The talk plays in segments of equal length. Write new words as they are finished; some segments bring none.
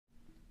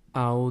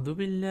أعوذ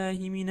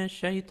بالله من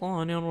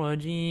الشيطان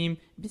الرجيم.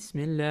 بسم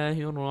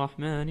الله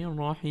الرحمن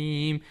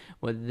الرحيم.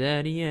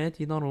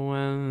 والذاريات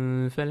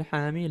ذروا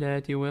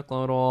فالحاملات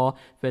وقرا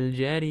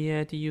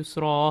فالجاريات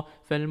يسرا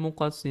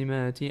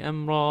فالمقسمات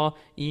أمرا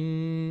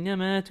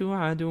إنما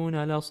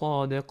توعدون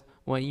لصادق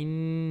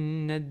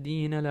وإن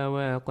الدين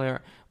لواقع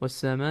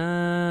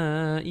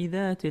والسماء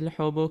ذات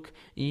الحبك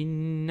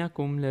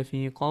إنكم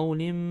لفي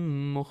قول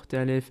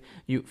مختلف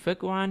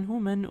يؤفك عنه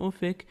من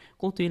أفك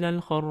قتل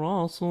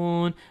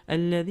الخراصون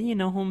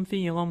الذين هم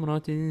في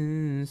غمرة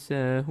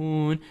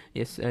ساهون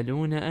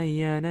يسألون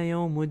أيان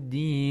يوم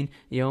الدين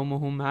يوم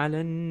هم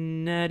على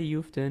النار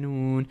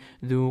يفتنون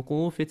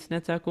ذوقوا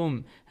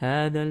فتنتكم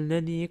هذا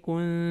الذي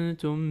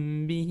كنتم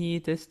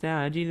به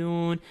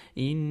تستعجلون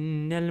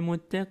إن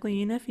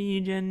المتقين في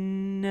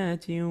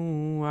جنات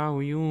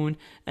وعيون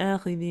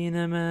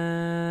آخذين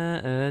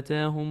ما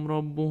آتاهم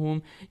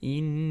ربهم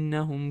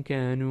إنهم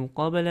كانوا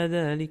قبل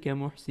ذلك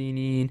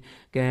محسنين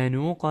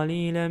كانوا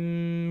قليلا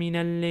من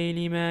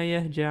الليل ما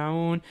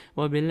يهجعون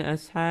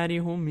وبالأسحار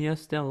هم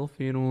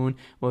يستغفرون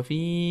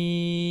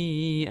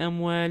وفي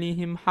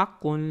أموالهم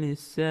حق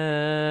للسائل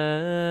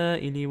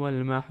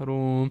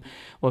والمحروم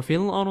وفي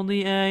الأرض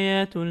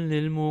آيات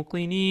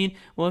للموقنين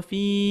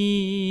وفي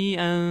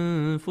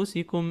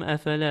أنفسكم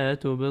أفلا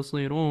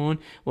تبصرون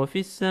وفي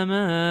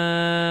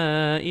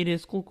السماء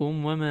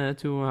رزقكم وما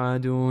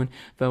توعدون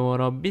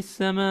فورب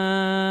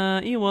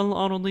السماء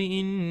والأرض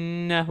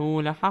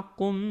إنه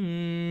لحق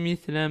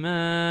مثل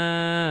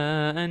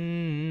ما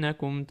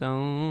أنكم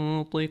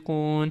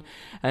تنطقون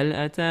هل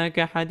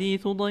أتاك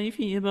حديث ضيف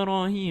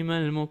إبراهيم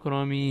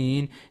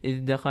المكرمين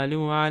إذ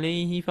دخلوا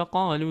عليه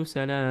فقالوا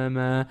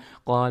سلاما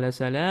قال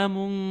سلام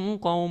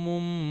قوم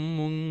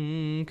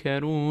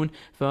منكرون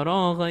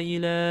فراغ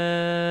إلى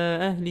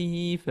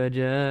أهله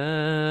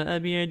فجاء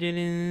بعجل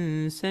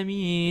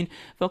سمين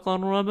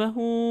فقربه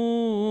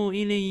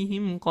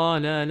إليهم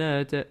قال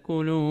لا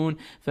تأكلون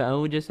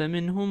فأوجس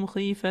منهم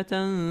خيفة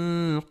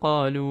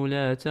قالوا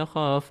لا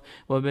تخاف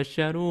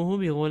وبشروه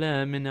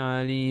بغلام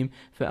عليم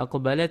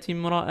فأقبلت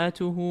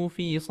امرأته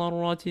في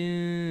صرة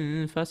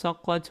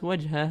فسقت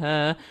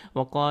وجهها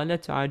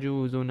وقالت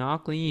عجوز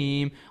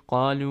عقيم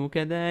قالوا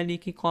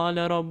كذلك قال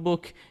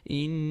ربك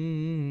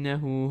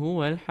إنه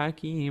هو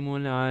الحكيم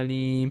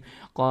العليم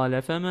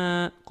قال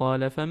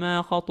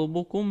فما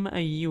خطبكم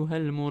أيها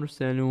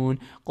المرسلون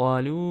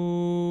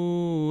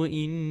قالوا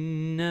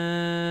إنا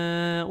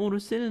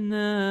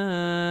أرسلنا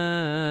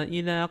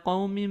إلى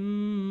قوم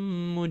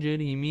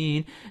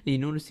مجرمين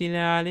لنرسل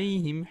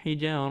عليهم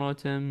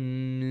حجارة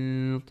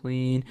من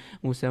طين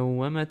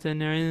مسومة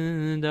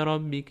عند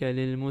ربك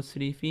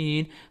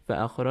للمسرفين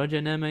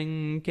فأخرجنا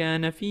من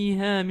كان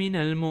فيها من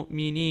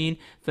المؤمنين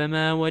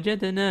فما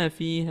وجدنا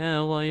فيها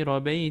غير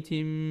بيت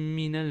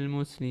من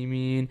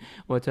المسلمين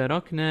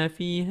وتركنا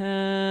فيها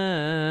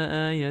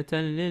آية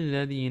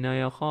للذين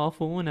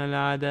يخافون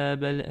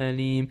العذاب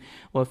الأليم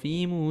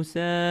وفي موسى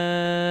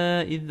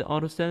إذ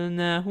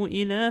أرسلناه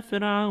إلى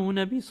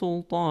فرعون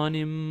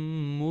بسلطان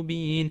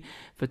مبين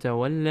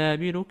فتولى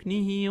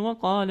بركنه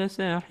وقال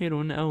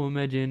ساحر أو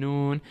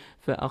مجنون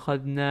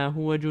فأخذناه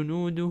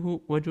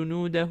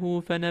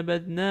وجنوده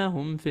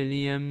فنبذناهم في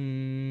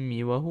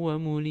اليم وهو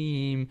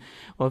مليم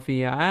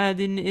وفي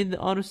عاد إذ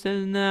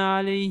أرسلنا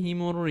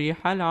عليهم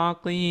الريح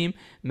العقيم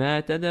ما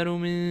تذر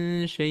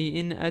من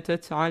شيء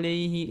أتت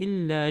عليه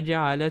إلا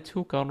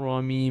جعلته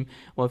كالرميم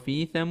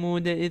وفي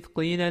ثمود إذ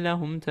قيل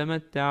لهم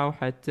تمتعوا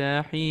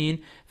حتى حين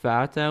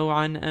فعتوا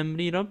عن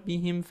أمر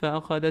ربهم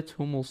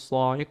فأخذتهم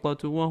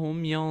الصاعقة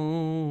وهم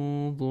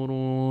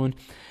ينظرون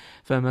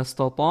فما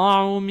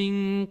استطاعوا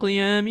من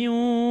قيام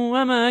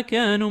وما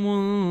كانوا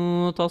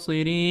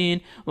منتصرين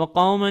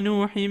وقوم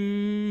نوح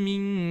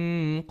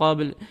من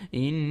قبل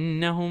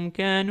إنهم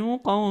كانوا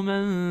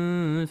قوما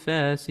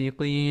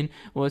فاسقين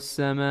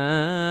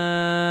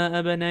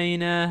والسماء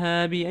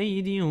بنيناها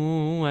بأيد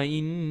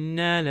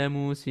وإنا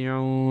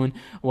لموسعون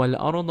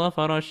والأرض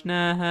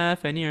فرشناها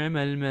فنعم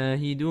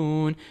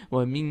الماهدون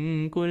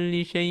ومن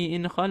كل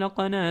شيء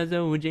خلقنا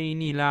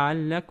زوجين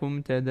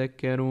لعلكم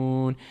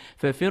تذكرون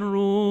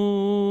ففروا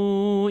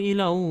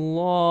إلى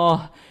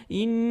الله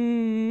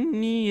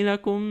إني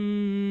لكم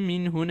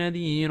منه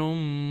نذير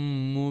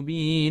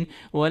مبين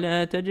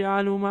ولا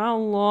تجعلوا مع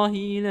الله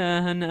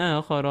إلها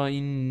آخر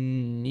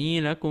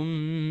إني لكم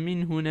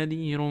منه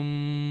نذير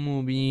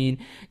مبين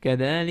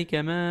كذلك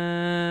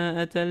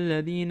ما أتى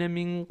الذين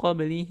من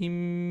قبلهم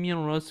من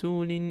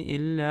رسول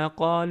إلا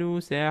قالوا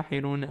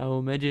ساحر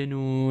أو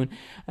مجنون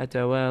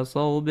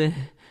أتواصوا به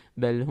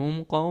بل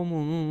هم قوم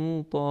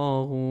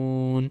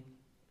طاغون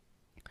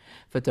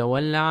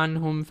فتول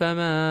عنهم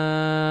فما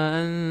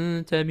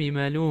أنت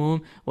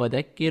بملوم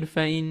وذكر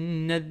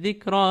فإن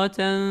الذكرى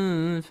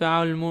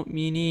تنفع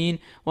المؤمنين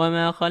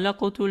وما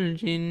خلقت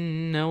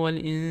الجن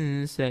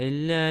والإنس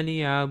إلا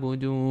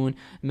ليعبدون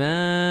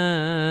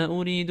ما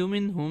أريد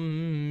منهم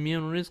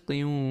من رزق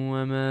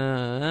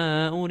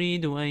وما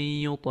أريد أن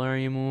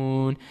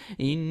يطعمون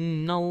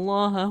إن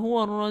الله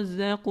هو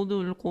الرزاق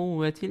ذو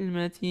القوة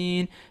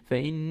المتين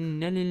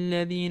فإن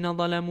للذين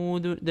ظلموا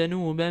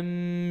ذنوبا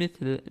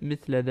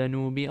مثل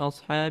ذنوب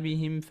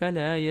أصحابهم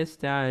فلا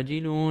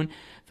يستعجلون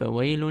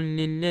فويل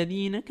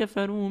للذين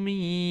كفروا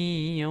من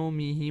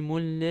يومهم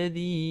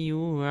الذي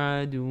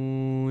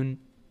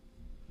يوعدون.